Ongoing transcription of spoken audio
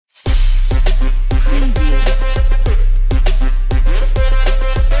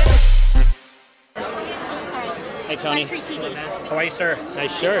Tony. FabTV. How are you, sir?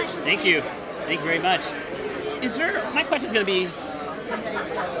 Nice shirt. Thank you. Thank you very much. My question is going to be,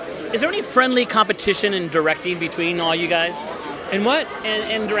 is there any friendly competition in directing between all you guys? And what?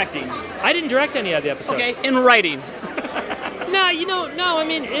 And directing. I didn't direct any of the episodes. Okay, in writing. No, I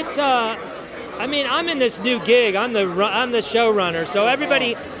mean, it's, I'm in this new gig. I'm the showrunner, so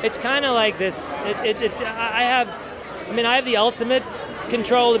everybody, it's kind of like this, I have the ultimate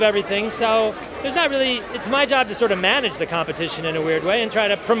control of everything, so there's not really, it's my job to sort of manage the competition in a weird way and try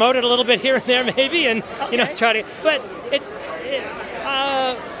to promote it a little bit here and there maybe, and, but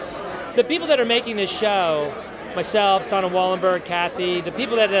the people that are making this show, myself, Sana Wallenberg, Kathy, the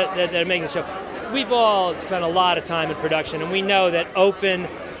people that are making the show, we've all spent a lot of time in production, and we know that open,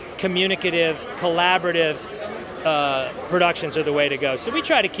 communicative, collaborative productions are the way to go. So we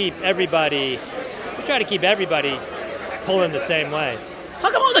try to keep everybody pulling the same way. How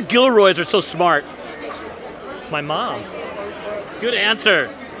come all the Gilroys are so smart? My mom. Good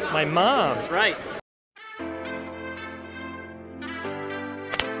answer. My mom. That's right.